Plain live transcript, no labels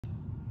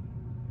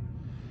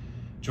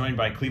joined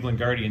by Cleveland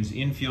Guardians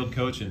infield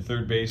coach and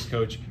third base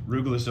coach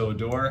Rouglas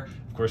Odor.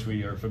 Of course,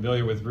 we are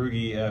familiar with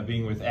Rugi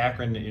being with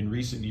Akron in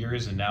recent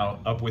years and now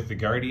up with the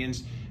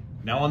Guardians.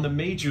 Now on the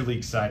major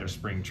league side of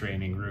spring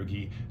training,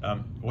 Rugi,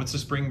 what's the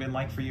spring been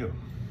like for you?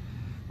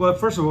 Well,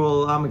 first of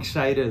all, I'm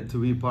excited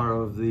to be part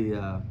of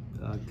the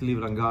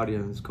Cleveland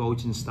Guardians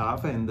coaching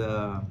staff, and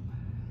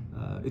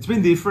it's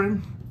been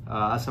different.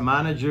 As a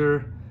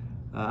manager,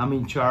 I'm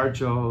in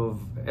charge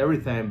of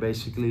everything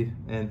basically,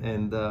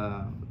 and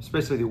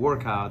especially the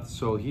workouts.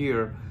 So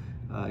here,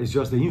 it's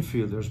just the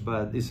infielders,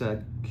 but it's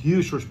a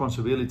huge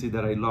responsibility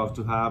that I love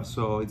to have.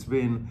 So it's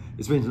been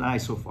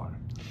nice so far.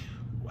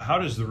 How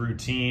does the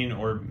routine,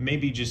 or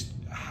maybe just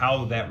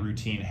how that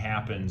routine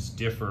happens,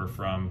 differ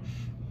from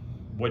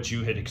what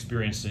you had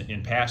experienced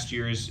in past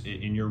years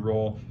in your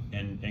role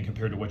and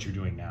compared to what you're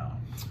doing now?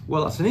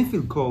 Well, as an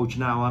infield coach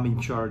now, I'm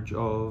in charge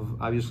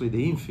of obviously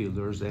the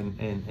infielders,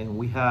 and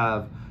we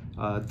have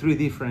 3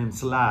 different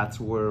slots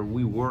where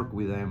we work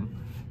with them,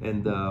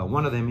 and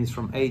one of them is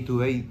from 8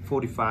 to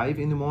 8:45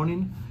 in the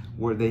morning,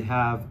 where they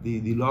have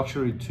the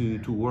luxury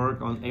to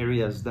work on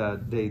areas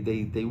that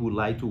they would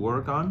like to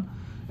work on.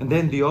 And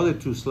then the other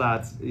 2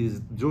 slots is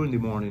during the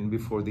morning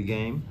before the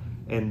game,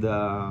 and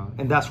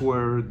that's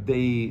where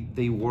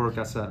they work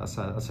as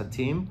a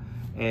team,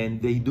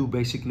 and they do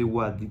basically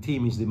what the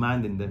team is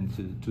demanding them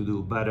to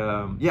do. But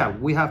yeah,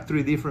 we have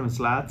 3 different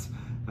slots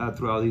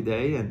throughout the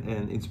day,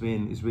 and it's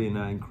been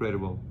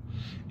incredible.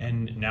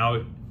 And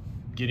now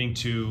getting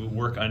to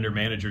work under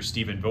manager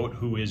Stephen Vogt,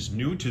 who is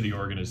new to the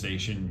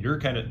organization. You're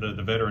kind of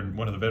the veteran,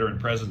 one of the veteran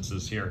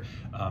presences here.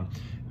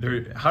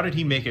 How did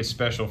he make it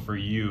special for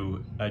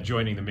you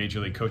joining the Major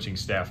League coaching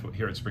staff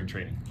here at spring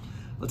training?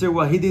 I'll tell you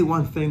what, he did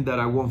one thing that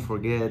I won't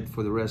forget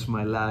for the rest of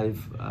my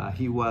life.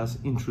 He was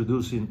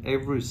introducing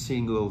every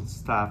single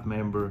staff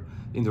member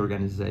in the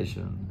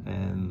organization,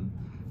 and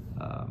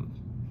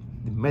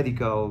the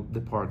medical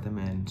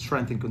department,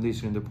 strength and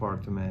conditioning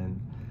department,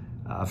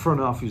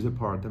 front office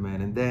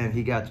department, and then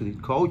he got to the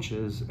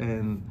coaches,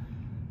 and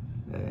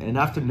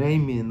after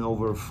naming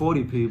over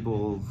 40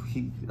 people,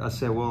 I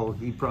said, well,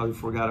 he probably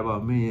forgot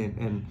about me,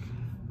 and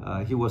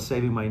he was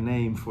saving my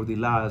name for the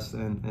last,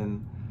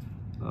 and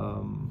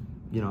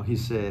you know, he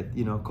said,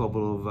 you know, a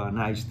couple of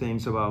nice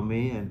things about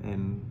me,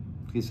 and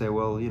he said,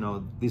 well, you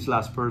know, this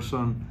last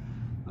person,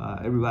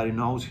 everybody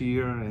knows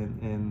here,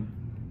 and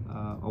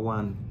I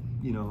want,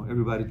 you know,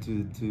 everybody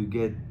to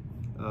get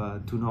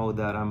to know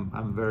that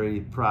I'm very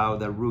proud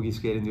that Rugi's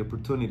getting the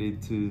opportunity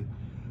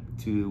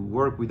to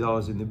work with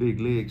us in the big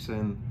leagues,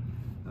 and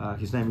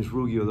his name is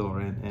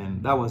Odor,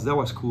 and that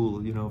was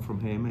cool, you know, from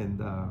him,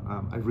 and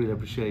I really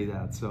appreciate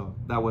that. So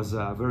that was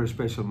a very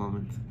special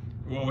moment.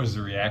 What was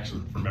the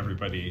reaction from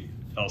everybody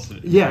else?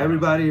 Yeah,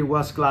 everybody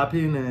was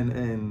clapping,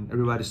 and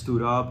everybody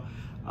stood up.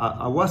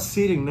 I was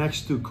sitting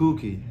next to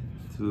Cookie,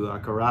 to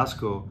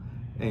Carrasco,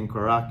 and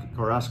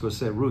Carrasco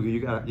said,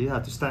 Rugi, you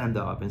have to stand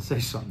up and say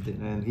something,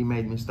 and he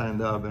made me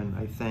stand up, and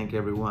I thank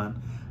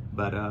everyone.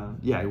 But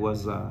yeah, it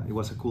was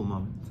a cool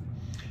moment.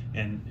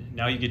 And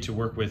now you get to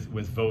work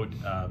with Vogt,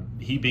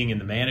 he being in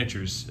the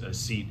manager's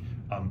seat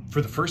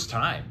for the first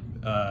time,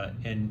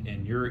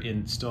 and you're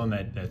still in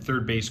that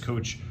third base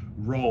coach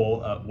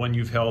role, one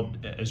you've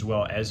held as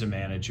well as a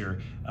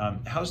manager.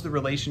 How's the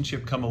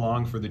relationship come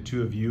along for the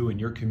 2 of you and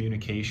your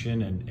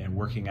communication and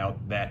working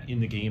out that in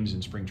the games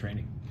in spring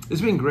training?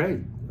 It's been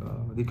great.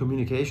 The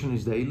communication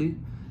is daily,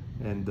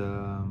 and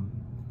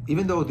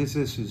even though this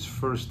is his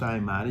first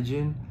time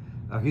managing,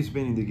 he's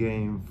been in the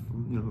game,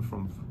 you know,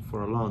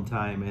 for a long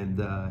time,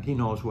 and he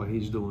knows what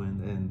he's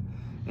doing,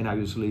 and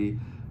obviously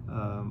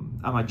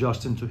I'm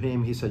adjusting to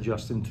him, he's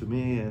adjusting to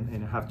me,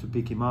 and I have to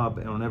pick him up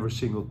on every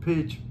single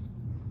pitch,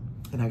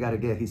 and I got to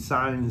get his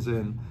signs,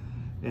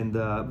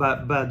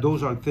 but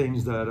those are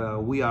things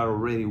that we are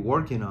already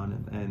working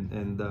on,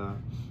 and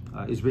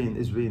it's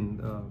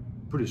been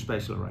pretty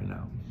special right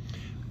now.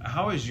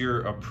 How is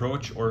your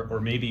approach, or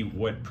maybe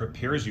what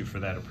prepares you for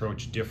that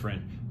approach,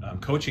 different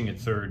coaching at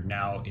third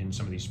now in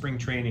some of these spring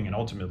training and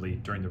ultimately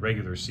during the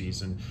regular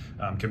season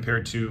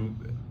compared to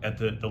at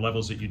the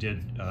levels that you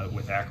did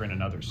with Akron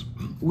and others?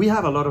 We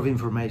have a lot of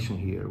information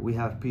here. We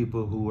have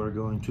people who are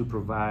going to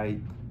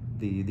provide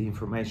the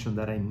information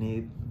that I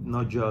need,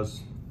 not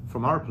just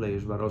from our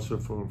players, but also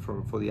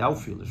for the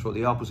outfielders, for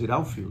the opposite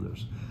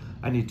outfielders.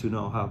 I need to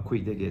know how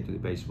quick they get to the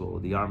baseball,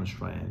 the arm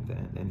strength,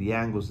 and the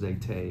angles they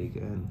take,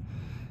 and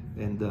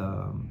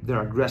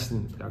their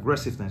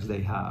aggressiveness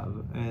they have,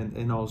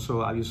 and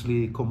also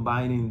obviously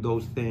combining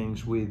those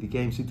things with the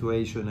game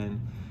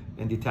situation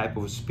and the type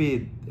of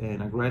speed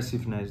and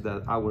aggressiveness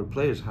that our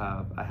players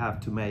have. I have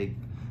to make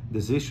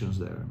decisions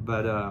there.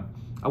 But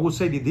I would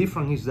say the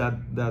difference is that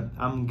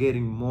I'm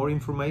getting more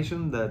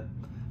information that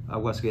I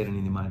was getting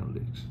in the minor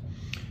leagues.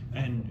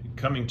 And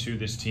coming to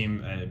this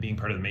team, being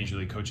part of the Major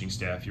League coaching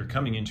staff, you're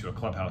coming into a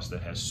clubhouse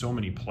that has so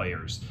many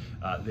players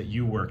that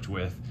you worked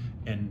with,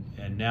 and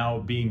now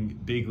being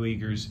big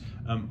leaguers.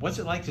 What's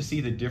it like to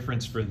see the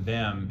difference for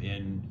them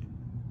in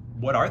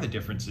what are the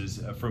differences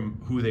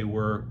from who they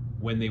were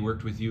when they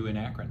worked with you in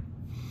Akron?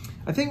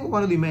 I think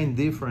one of the main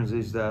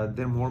differences is that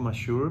they're more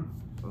mature,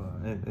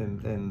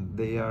 and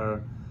they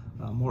are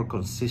more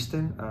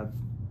consistent at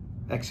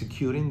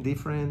executing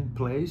different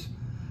plays.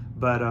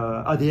 But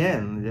at the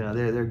end,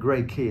 they're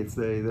great kids.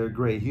 They're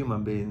great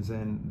human beings,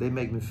 and they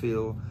make me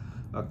feel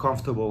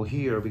comfortable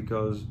here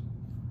because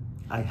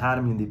I had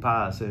them in the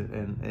past,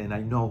 and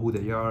I know who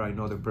they are. I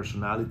know their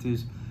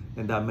personalities,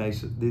 and that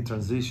makes the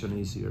transition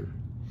easier.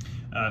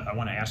 I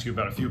want to ask you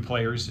about a few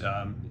players.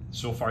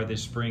 So far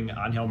this spring,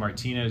 Angel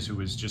Martínez, who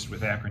was just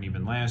with Akron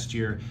even last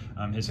year,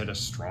 has had a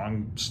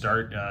strong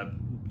start,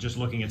 just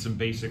looking at some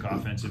basic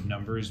offensive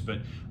numbers. But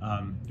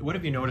what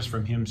have you noticed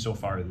from him so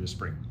far this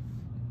spring?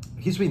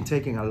 He's been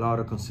taking a lot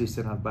of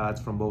consistent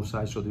at-bats from both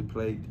sides of the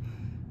plate.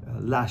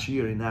 Last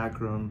year in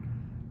Akron,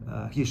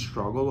 he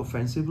struggled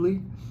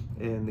offensively,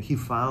 and he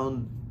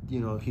found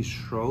his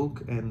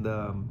stroke and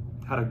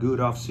had a good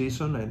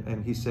off-season.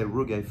 And he said,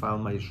 "Ruggie, I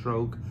found my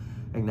stroke."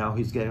 And now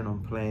he's getting on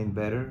playing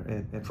better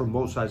and from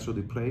both sides of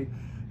the plate,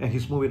 and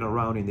he's moving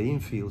around in the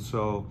infield.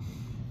 So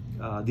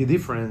the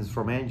difference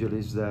from Angel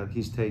is that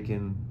he's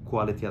taking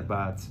quality at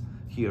bats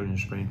here in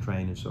spring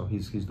training, so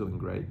he's doing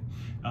great.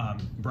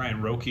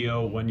 Brian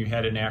Rocchio, one you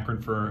had in Akron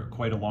for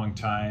quite a long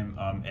time,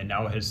 and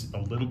now has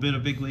a little bit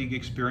of big league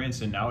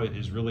experience, and now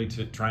is really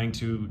trying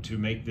to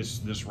make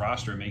this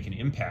roster, make an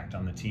impact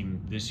on the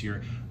team this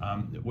year.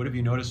 What have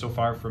you noticed so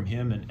far from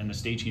him and the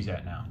stage he's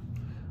at now?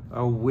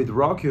 With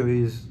Rocchio,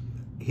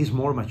 he's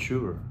more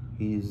mature.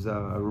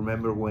 I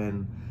remember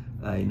when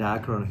in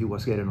Akron he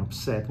was getting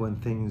upset when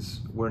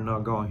things were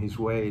not going his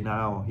way.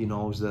 Now he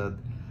knows that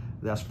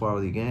that's part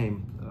of the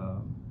game.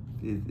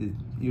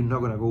 You're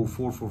not going to go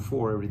 4 for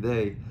 4 every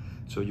day,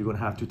 so you're going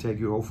to have to take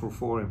your 0 for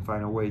 4 and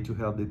find a way to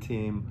help the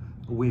team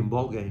win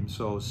ball games.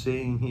 So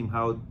seeing him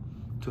how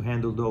to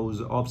handle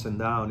those ups and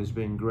downs has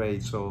been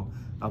great, so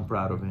I'm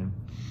proud of him.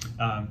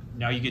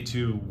 Now you get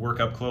to work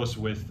up close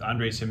with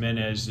Andrés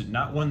Giménez,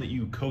 not one that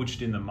you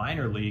coached in the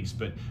minor leagues,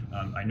 but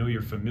I know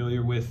you're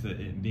familiar with,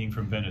 being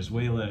from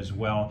Venezuela as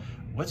well.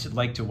 What's it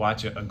like to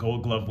watch a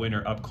Gold Glove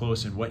winner up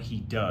close and what he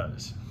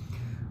does?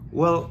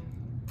 Well,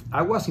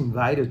 I was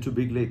invited to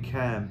big league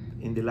camp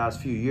in the last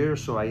few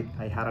years, so I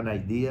had an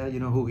idea,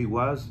 who he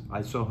was.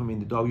 I saw him in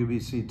the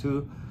WBC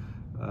too,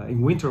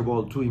 in winter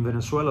ball too in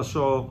Venezuela.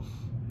 So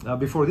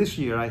before this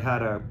year, I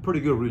had a pretty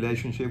good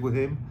relationship with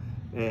him,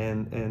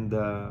 and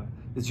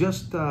it's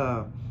just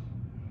the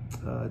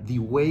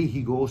way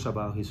he goes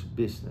about his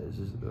business.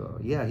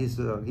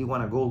 He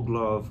won a Gold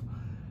Glove,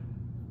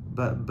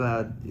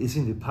 but it's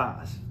in the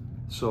past.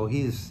 So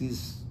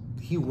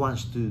he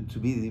wants to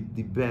be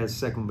the best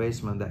second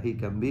baseman that he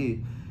can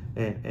be,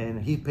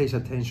 and he pays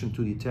attention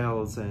to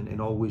details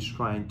and always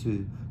trying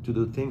to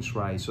do things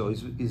right. So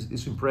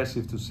it's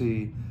impressive to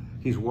see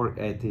his work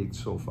ethic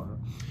so far.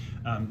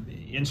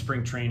 In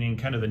spring training,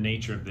 kind of the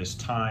nature of this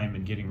time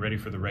and getting ready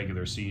for the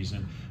regular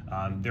season,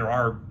 there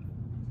are,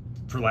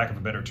 for lack of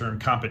a better term,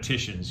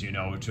 competitions,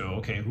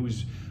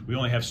 we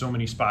only have so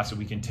many spots that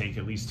we can take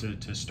at least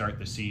to start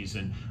the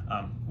season.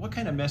 What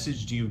kind of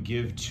message do you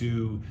give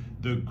to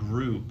the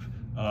group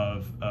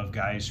of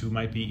guys who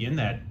might be in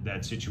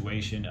that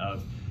situation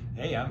of,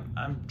 hey,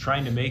 I'm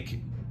trying to make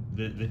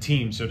the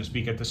team, so to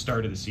speak, at the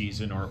start of the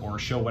season, or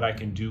show what I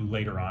can do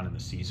later on in the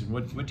season?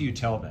 What do you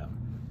tell them?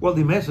 Well,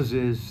 the message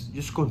is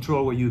just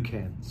control what you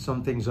can.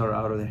 Some things are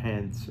out of their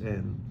hands,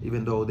 and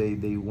even though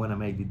they want to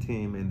make the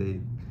team,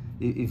 and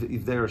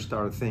if they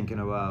start thinking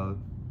about,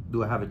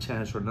 do I have a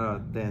chance or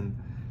not, then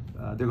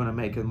they're going to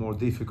make it more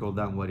difficult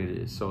than what it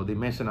is. So the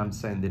message I'm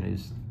sending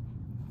is,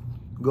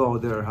 go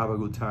out there, have a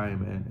good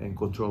time, and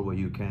control what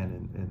you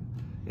can.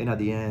 And at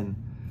the end,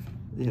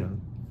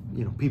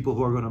 people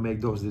who are going to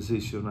make those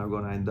decisions are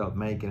going to end up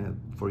making it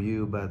for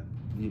you, but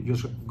you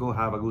just go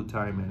have a good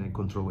time and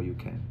control what you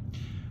can.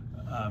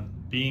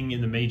 Being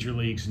in the major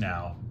leagues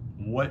now,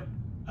 what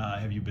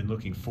have you been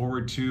looking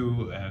forward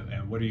to,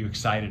 and what are you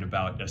excited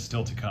about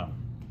still to come?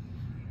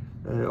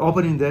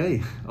 Opening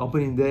day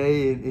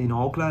in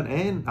Oakland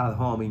and at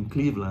home in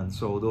Cleveland.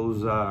 So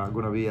those are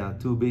going to be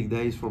 2 big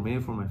days for me,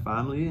 for my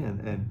family,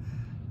 and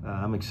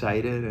I'm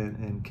excited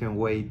and can't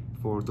wait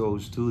for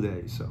those 2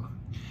 days. So.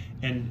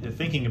 And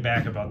thinking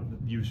back about,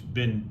 you've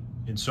been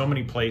in so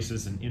many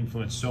places and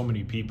influenced so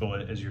many people,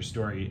 as your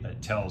story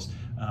tells.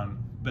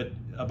 But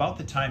about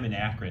the time in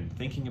Akron,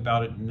 thinking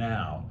about it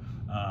now,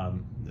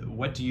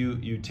 what do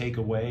you take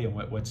away, and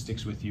what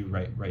sticks with you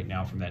right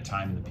now from that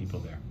time and the people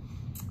there?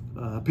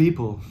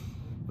 People.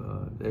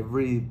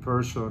 Every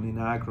person in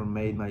Akron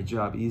made my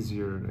job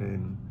easier,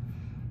 and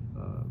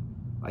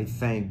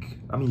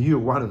you're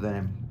one of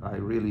them. I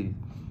really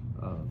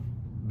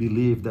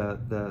believe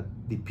that the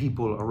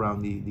people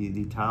around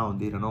the town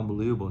did an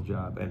unbelievable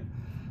job, and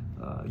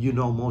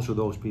most of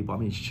those people.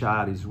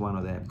 Chad is one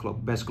of them,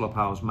 best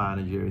clubhouse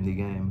manager in the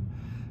game,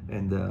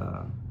 and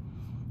our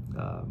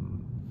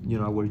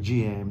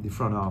GM, the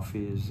front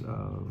office,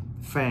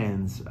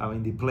 fans.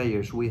 The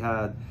players. We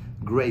had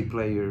great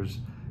players,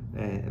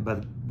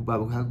 but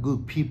we have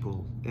good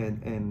people.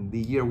 And the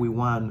year we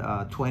won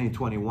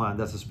 2021,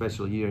 that's a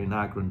special year in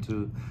Akron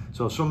too.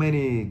 So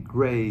many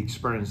great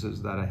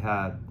experiences that I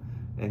had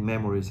and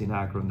memories in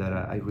Akron that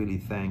I really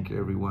thank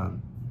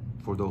everyone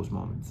for those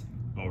moments.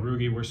 Well,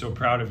 Rugi, we're so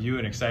proud of you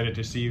and excited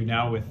to see you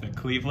now with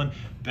Cleveland.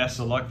 Best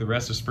of luck the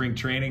rest of spring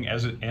training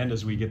as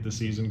we get the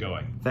season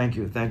going. Thank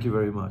you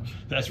very much.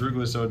 That's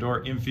Rouglas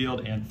Odor,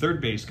 infield and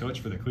third base coach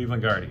for the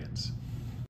Cleveland Guardians.